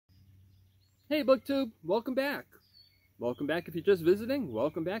Hey BookTube, welcome back. Welcome back if you're just visiting.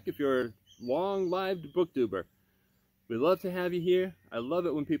 Welcome back if you're a long-lived BookTuber. We love to have you here. I love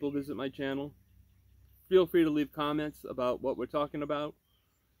it when people visit my channel. Feel free to leave comments about what we're talking about.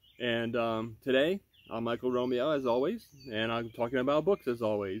 And today, I'm Michael Romeo as always, and I'm talking about books as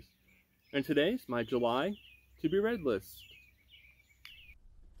always. And today's my July to-be-read list.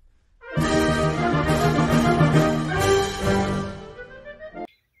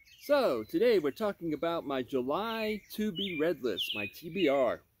 So, today we're talking about my July to-be-read list, my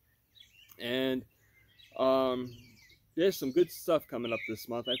TBR. And there's some good stuff coming up this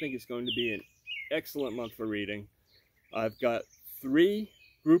month. I think it's going to be an excellent month for reading. I've got 3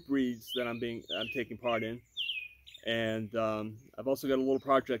 group reads that I'm taking part in. And I've also got a little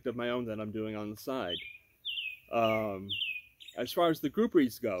project of my own that I'm doing on the side. As far as the group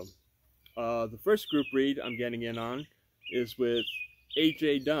reads go, the first group read I'm getting in on is with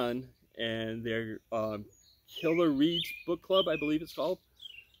AJ Dunn and their Killer Reads Book Club, I believe it's called.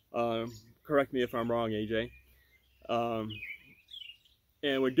 Correct me if I'm wrong, AJ.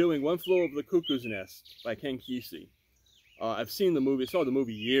 And we're doing One Flew Over the Cuckoo's Nest by Keasey. I've seen the movie, saw the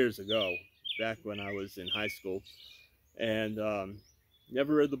movie years ago, back when I was in high school. And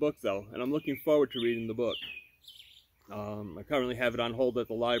never read the book though, and I'm looking forward to reading the book. I currently have it on hold at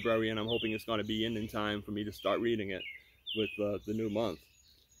the library, and I'm hoping it's going to be in time for me to start reading it with the new month.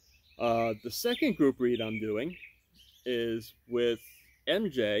 The second group read I'm doing is with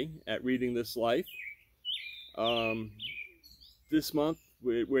MJ at Reading This Life. This month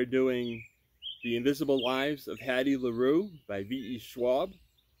we're doing The Invisible Lives of Addie LaRue by V.E. Schwab.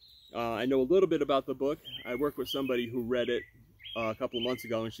 I know a little bit about the book. I worked with somebody who read it a couple of months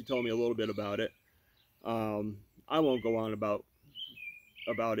ago, and she told me a little bit about it. I won't go on about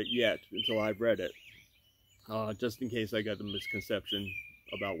it yet until I've read it. Just in case I got the misconception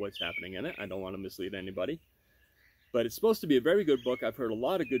about what's happening in it. I don't want to mislead anybody. But it's supposed to be a very good book. I've heard a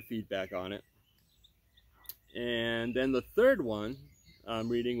lot of good feedback on it. And then the third one I'm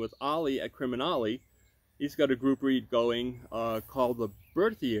reading with Ollie at Criminale. He's got a group read going called the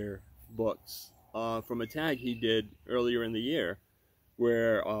Birth Year Books from a tag he did earlier in the year,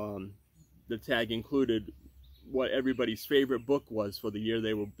 where the tag included what everybody's favorite book was for the year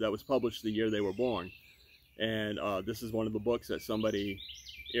that was published the year they were born. And this is one of the books that somebody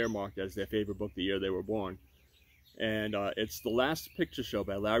earmarked as their favorite book the year they were born. And it's The Last Picture Show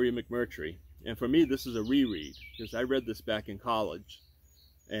by Larry McMurtry. And for me, this is a reread, because I read this back in college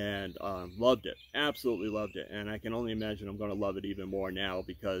and loved it. Absolutely loved it. And I can only imagine I'm going to love it even more now,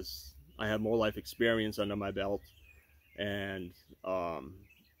 because I have more life experience under my belt. And I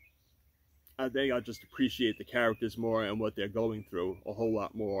think I'll just appreciate the characters more and what they're going through a whole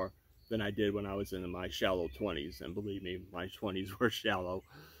lot more than I did when I was in my shallow 20s. And believe me, my 20s were shallow.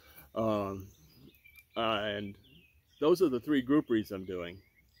 And those are the 3 group reads I'm doing.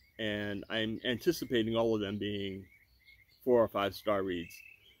 And I'm anticipating all of them being 4 or 5 star reads.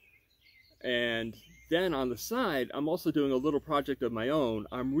 And then on the side, I'm also doing a little project of my own.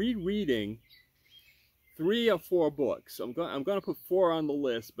 I'm rereading 3 or 4 books. I'm going to put 4 on the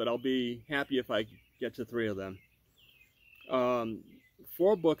list, but I'll be happy if I get to 3 of them.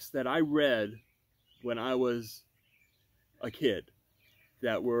 4 books that I read when I was a kid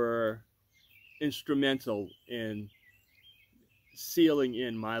that were instrumental in sealing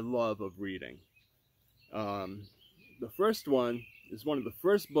in my love of reading. The first one is one of the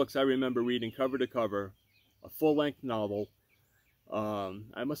first books I remember reading cover to cover, a full-length novel.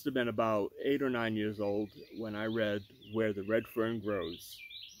 I must have been about 8 or 9 years old when I read Where the Red Fern Grows.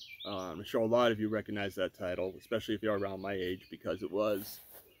 I'm sure a lot of you recognize that title, especially if you're around my age, because it was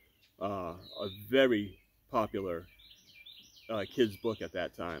a very popular kids book at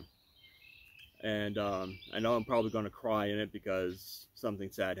that time. And I know I'm probably going to cry in it because something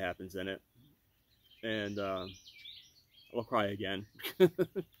sad happens in it. And I'll cry again.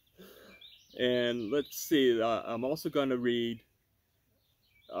 And let's see, I'm also going to read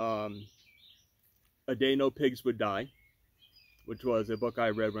A Day No Pigs Would Die, which was a book I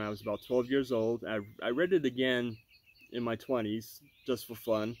read when I was about 12 years old. I read it again in my 20s just for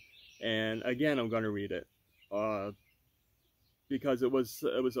fun, and again I'm going to read it because it was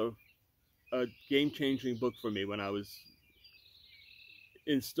a game-changing book for me when I was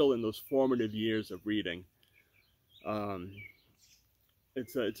still in those formative years of reading.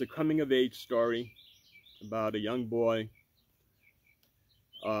 It's a coming-of-age story about a young boy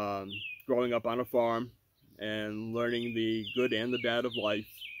growing up on a farm and learning the good and the bad of life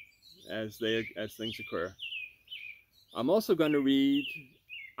as things occur. I'm also going to read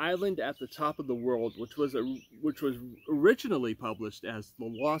Island at the Top of the World, which was originally published as The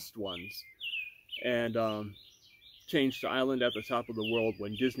Lost Ones, and changed to Island at the Top of the World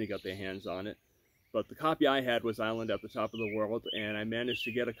when Disney got their hands on it. But the copy I had was Island at the Top of the World, and I managed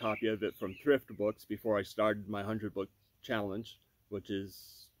to get a copy of it from thrift books before I started my 100-book challenge, which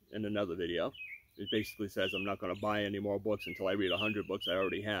is in another video. It basically says I'm not going to buy any more books until I read 100 books I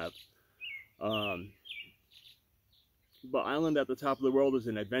already have. But Island at the Top of the World is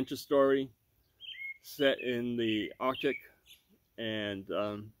an adventure story set in the Arctic, and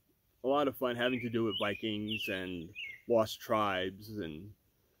a lot of fun, having to do with Vikings and lost tribes, and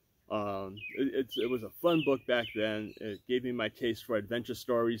it was a fun book back then. It gave me my taste for adventure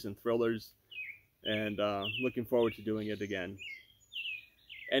stories and thrillers, and looking forward to doing it again.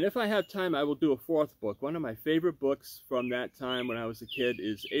 And if I have time, I will do a fourth book. One of my favorite books from that time when I was a kid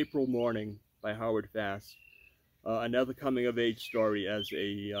is April Morning by Howard Fast. Another coming-of-age story as a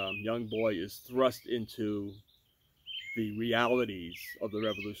young boy is thrust into the realities of the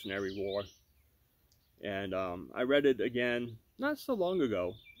Revolutionary War. And I read it again not so long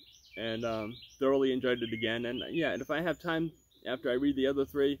ago, and thoroughly enjoyed it again. And yeah, and if I have time after I read the other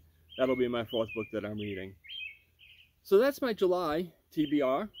three, that'll be my fourth book that I'm reading. So that's my July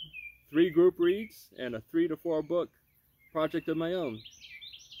TBR. 3 group reads and a 3 to 4 book project of my own.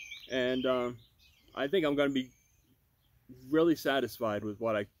 And I think I'm going to be really satisfied with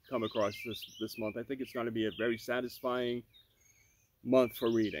what I come across this month. I think it's going to be a very satisfying month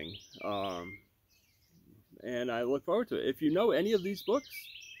for reading. And I look forward to it. If you know any of these books,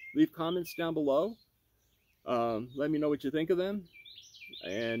 leave comments down below. Let me know what you think of them.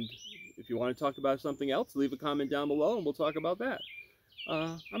 And if you want to talk about something else, leave a comment down below and we'll talk about that.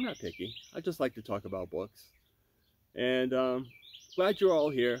 I'm not picky. I just like to talk about books. And glad you're all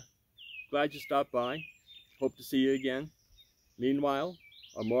here. Glad you stopped by. Hope to see you again. Meanwhile,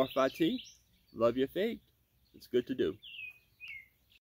 amor fati, love your fate. It's good to do.